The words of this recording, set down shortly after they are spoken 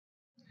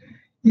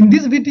In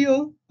this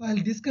video, I'll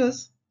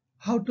discuss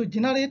how to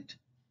generate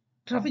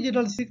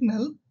trapezoidal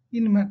signal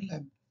in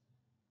Matlab.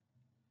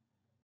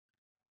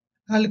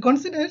 I'll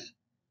consider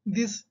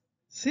this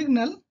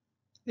signal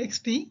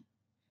xt.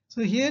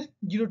 So here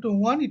 0 to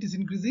 1 it is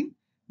increasing,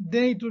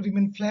 then it will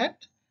remain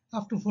flat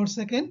up to 4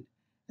 seconds,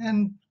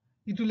 and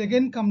it will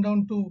again come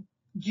down to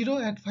 0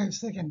 at 5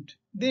 seconds,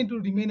 then it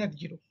will remain at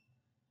 0.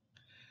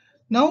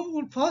 Now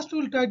first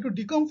we'll try to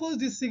decompose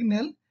this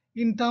signal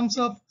in terms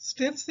of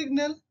step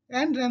signal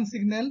and ramp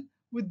signal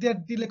with their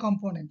delay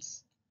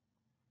components.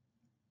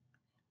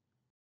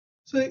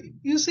 So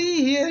you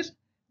see here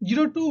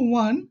 0 to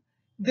 1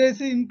 there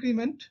is an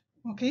increment,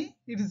 okay,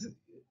 it is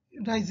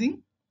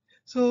rising.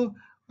 So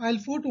I'll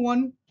put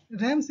one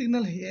ramp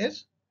signal here.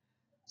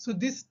 So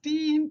this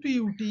t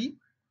into ut,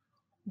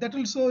 that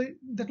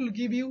will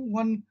give you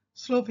one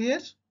slope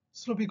here,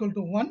 slope equal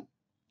to 1,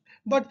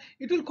 but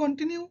it will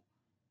continue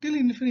till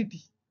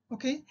infinity,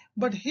 okay.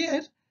 But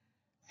here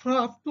for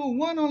up to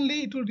 1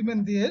 only it will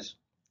remain there,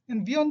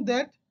 and beyond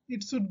that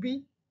it should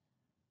be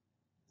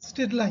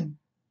straight line,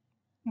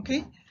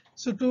 okay.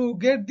 So to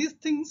get these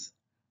things,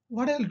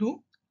 what I'll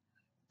do,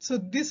 so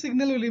this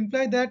signal will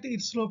imply that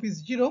its slope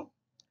is 0.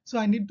 So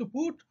I need to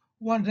put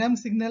one ramp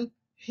signal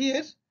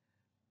here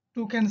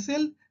to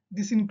cancel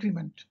this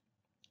increment,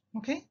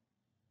 okay.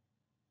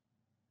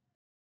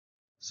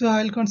 So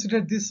I'll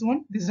consider this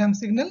one, this ramp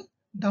signal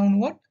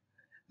downward,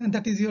 and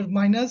that is your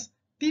minus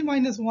t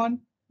minus 1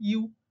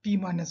 u t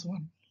minus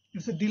 1.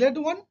 It's a delayed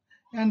one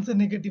and the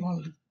negative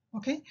only,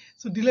 okay.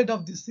 So delayed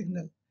of this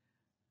signal,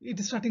 it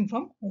is starting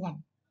from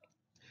 1.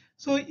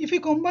 So if you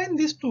combine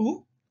these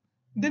two,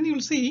 then you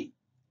will see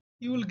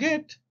you will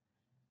get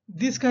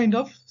this kind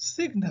of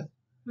signal,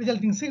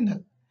 resulting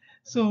signal.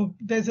 So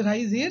there's a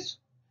rise here,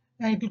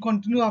 and it will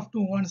continue up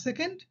to 1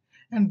 second,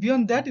 and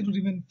beyond that it will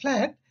remain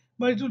flat,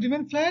 but it will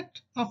remain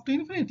flat up to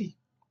infinity.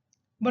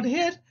 But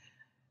here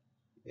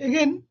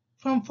again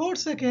from 4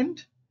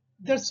 second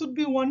there should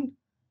be one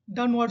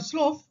downward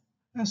slope,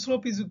 and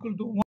slope is equal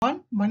to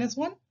 1 minus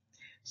 1.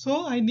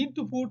 So I need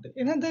to put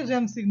another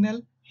ramp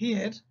signal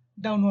here,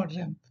 downward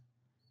ramp.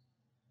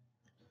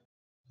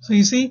 So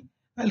you see,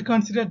 I'll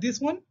consider this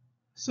one.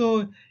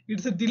 So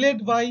it's a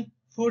delayed by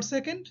 4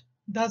 seconds.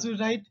 Thus we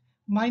write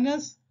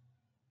minus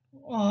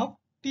of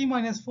t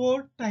minus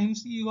 4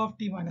 times u of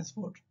t minus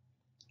 4.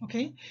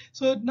 Okay.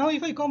 So now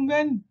if I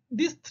combine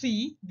these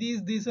three,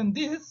 this and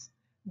this,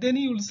 then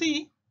you will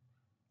see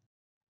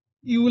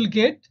you will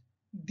get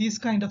this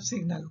kind of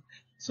signal.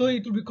 So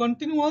it will be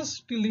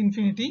continuous till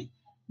infinity.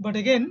 But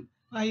again,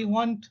 I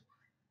want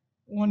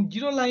one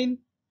zero line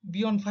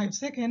beyond 5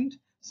 seconds.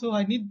 So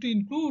I need to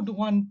include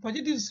one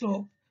positive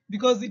slope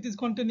because it is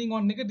containing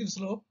one negative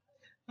slope.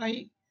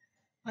 I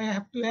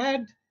have to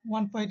add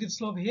one positive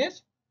slope here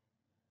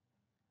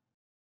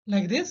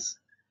like this.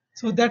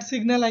 So that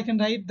signal I can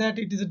write that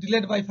it is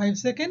delayed by 5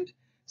 seconds.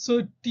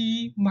 So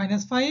t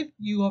minus 5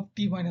 u of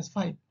t minus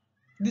 5.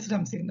 This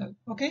ramp signal.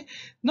 Okay.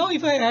 Now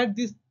if I add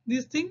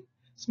this thing,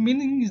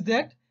 meaning is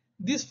that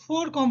these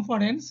 4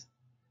 components,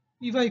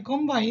 if I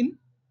combine,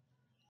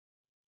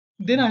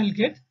 then I will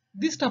get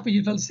this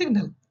trapezoidal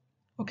signal.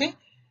 Okay.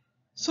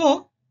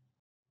 So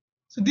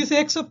this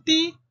x of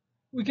t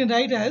we can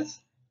write as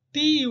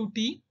t ut,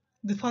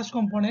 the first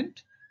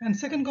component, and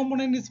second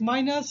component is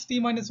minus t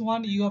minus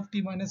 1 u of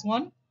t minus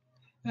 1,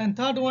 and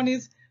third one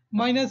is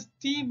minus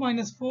t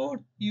minus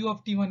 4 u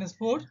of t minus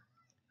 4,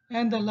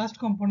 and the last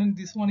component,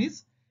 this one,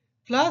 is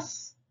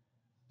plus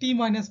t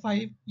minus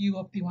 5 u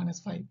of t minus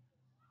 5.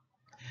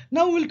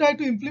 Now we'll try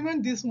to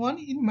implement this one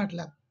in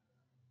Matlab.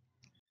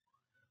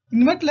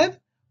 In Matlab,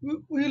 we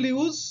will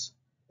use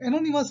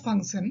anonymous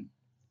function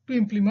to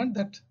implement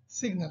that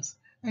signals,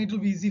 and it will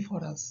be easy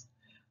for us.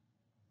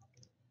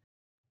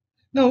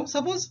 Now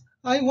suppose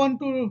I want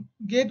to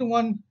get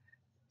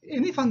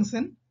any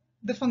function.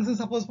 That function,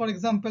 suppose for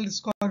example is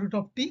square root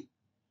of t,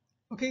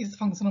 okay, it's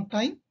function of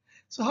time.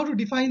 So how to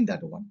define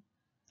that one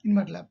in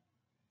Matlab?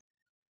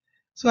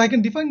 So I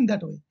can define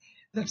that way,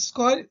 that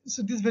square,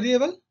 so this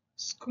variable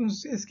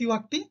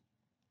sqrt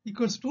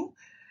equals to,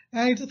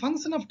 and it's a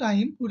function of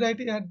time. We write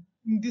it at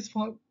this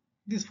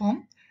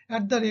form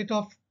at the rate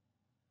of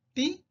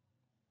t,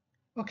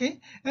 okay,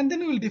 and then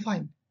we will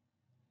define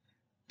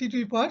t to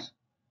the power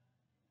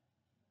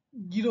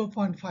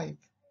 0.5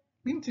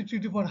 means t to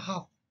the power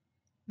half,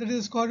 that is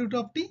the square root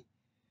of t.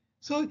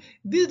 So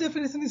this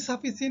definition is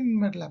sufficient in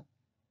Matlab,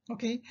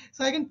 okay.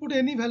 So I can put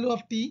any value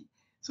of t.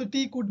 So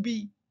t could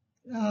be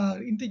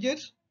integer,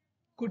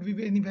 could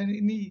be any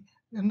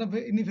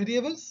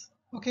variables,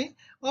 okay,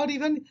 or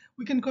even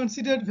we can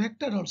consider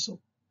vector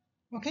also,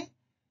 okay.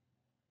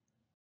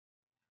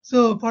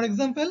 So for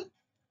example,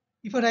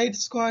 if I write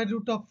square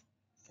root of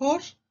 4,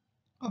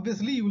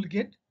 obviously you will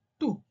get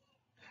 2.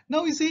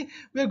 Now you see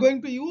we are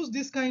going to use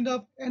this kind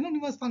of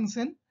anonymous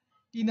function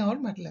in our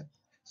Matlab.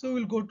 So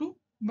we'll go to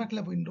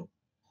Matlab window.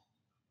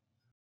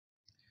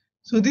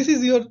 So this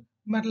is your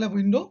Matlab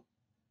window.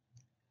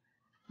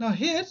 Now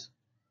here,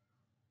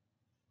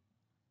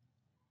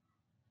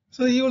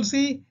 so you will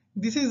see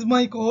this is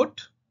my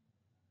code,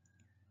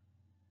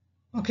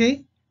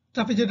 okay.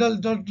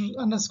 trapezoidal dot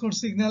underscore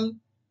signal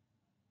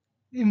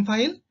in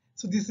file.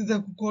 So this is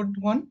the code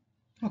one.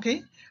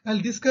 Okay, I'll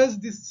discuss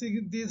this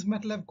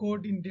MATLAB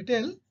code in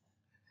detail.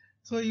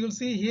 So you will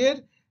see here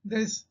there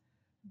is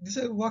this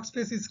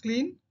workspace is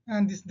clean,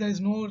 and this there is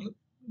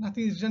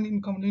nothing is done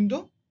in command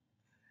window.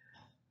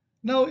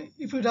 Now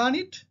if you run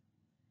it,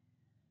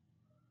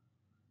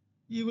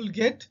 you will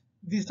get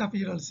this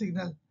trapezoidal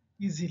signal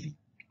easily.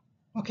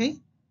 Okay,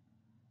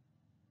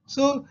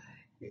 so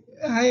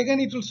again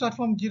it will start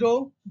from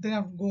 0, then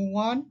have to go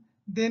 1,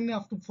 then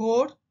up to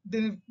 4,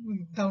 then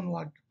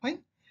downward. Fine.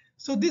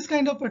 So this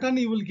kind of pattern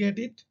you will get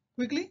it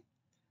quickly.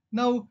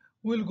 Now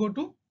we'll go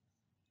to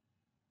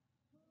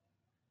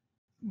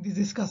this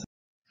discussion.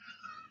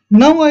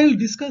 Now I will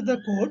discuss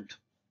the code.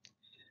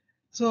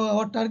 So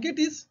our target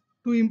is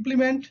to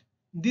implement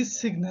this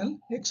signal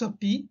x of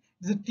t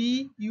is a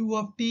t u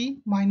of t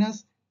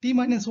minus t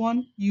minus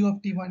 1 u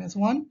of t minus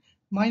 1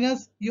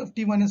 minus u of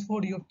t minus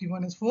 4 u of t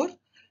minus 4,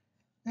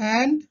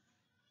 and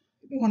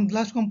one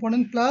last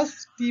component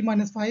plus t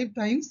minus 5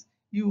 times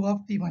u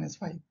of t minus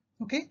 5.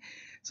 Okay,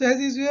 so as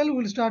usual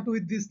we'll start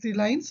with these three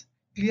lines: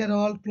 clear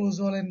all, close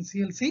all, and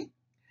CLC.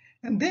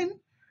 And then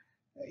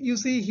you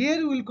see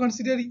here we'll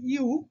consider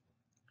u.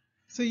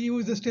 So u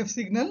is the step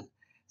signal,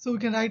 so we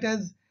can write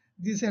as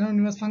this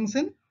anonymous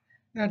function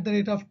at the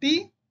rate of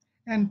t,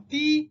 and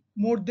t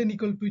more than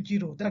equal to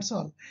 0. That's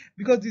all,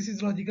 because this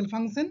is logical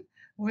function.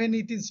 When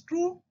it is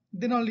true,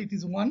 then only it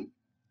is 1,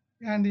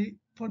 and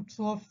for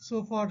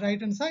right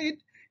hand side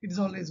it is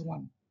always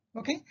 1.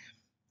 Okay,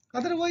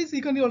 otherwise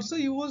you can also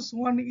use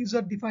one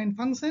user defined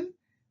function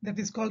that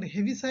is called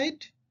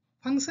heaviside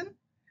function.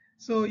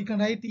 So you can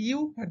write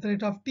u at the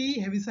rate of t,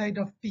 heaviside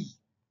of t.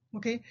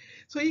 Okay,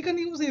 so you can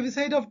use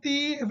heaviside of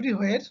t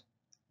everywhere,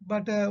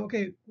 but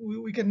okay,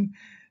 we can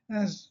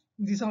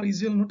these are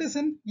usual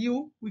notation.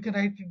 U we can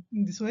write it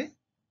in this way.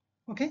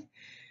 Okay,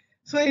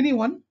 so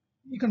anyone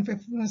you can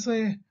prefer, so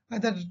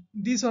either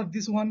this or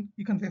this one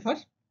you can prefer.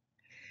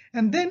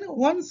 And then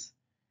once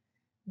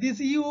this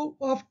u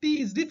of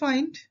t is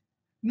defined,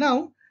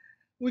 now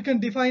we can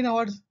define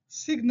our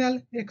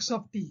signal x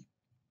of t.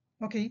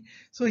 Okay,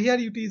 so here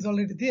ut is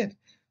already there,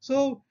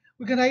 so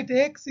we can write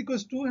x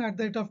equals to at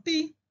the rate of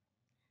t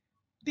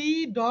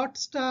dot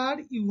star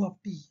u of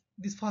t,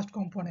 this first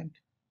component,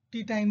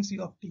 t times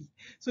u of t.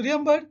 So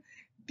remember,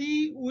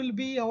 t will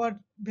be our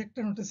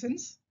vector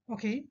notations.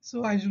 Okay,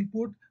 so I will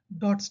put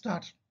dot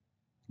star.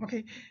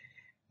 Okay,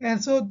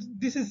 and so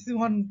this is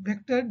one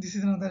vector, this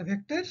is another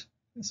vector.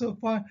 So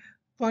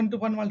point to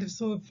one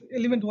so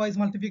element wise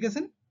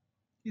multiplication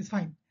is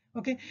fine.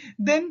 Okay,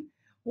 then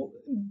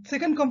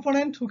second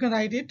component we can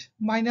write it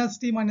minus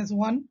t minus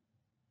 1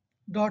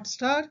 dot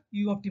star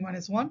u of t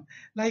minus 1.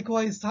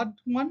 Likewise third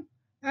one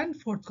and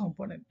fourth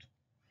component.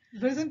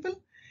 Very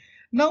simple.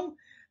 Now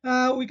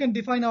we can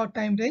define our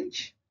time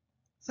range.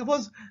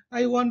 Suppose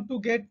I want to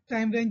get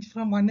time range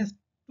from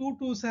 -2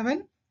 to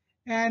 7,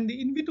 and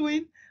in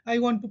between I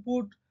want to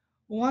put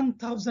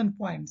 1000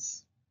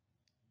 points.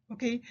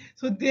 Okay,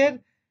 so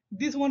there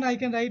this one I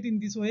can write in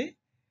this way: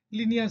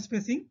 linear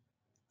spacing.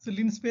 So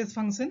linspace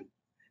function.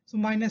 So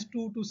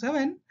 -2 to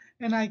 7,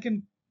 and I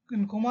can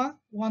comma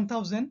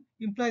 1000,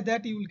 imply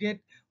that you will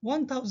get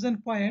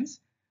 1000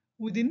 points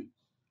within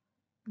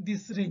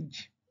this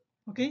range.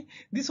 Okay,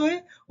 this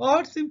way,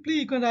 or simply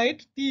you can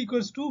write t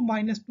equals to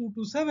 -2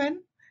 to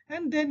 7,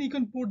 and then you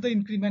can put the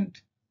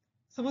increment.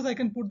 Suppose I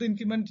can put the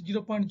increment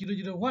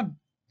 0.001.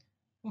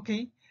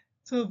 Okay,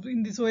 so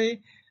in this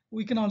way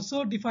we can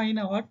also define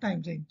our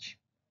time range,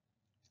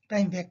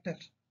 time vector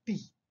t.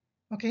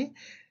 Okay,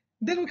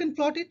 then we can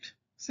plot it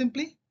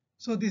simply.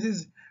 So this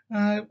is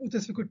with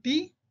respect to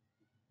t,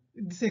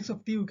 this x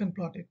of t we can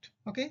plot it.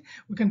 Okay,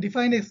 we can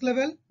define x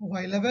level,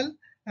 y level,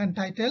 and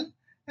title,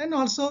 and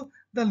also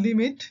the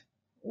limit,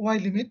 y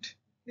limit,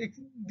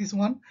 this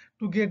one,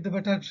 to get the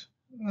better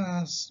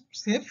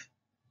shape,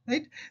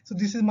 right? So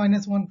this is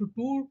 -1 to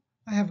 2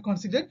 I have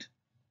considered,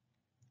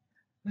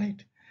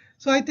 right?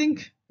 So I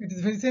think it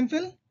is very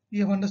simple.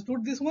 You have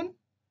understood this one.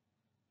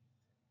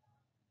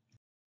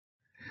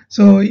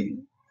 So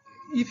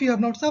if you have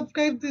not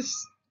subscribed this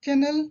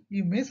channel,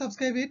 you may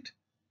subscribe it,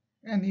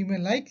 and you may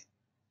like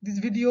this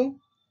video,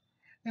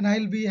 and I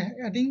will be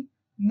adding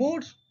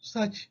more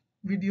such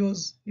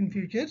videos in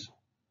future.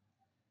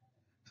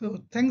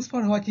 So thanks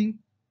for watching.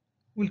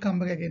 We'll come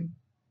back again.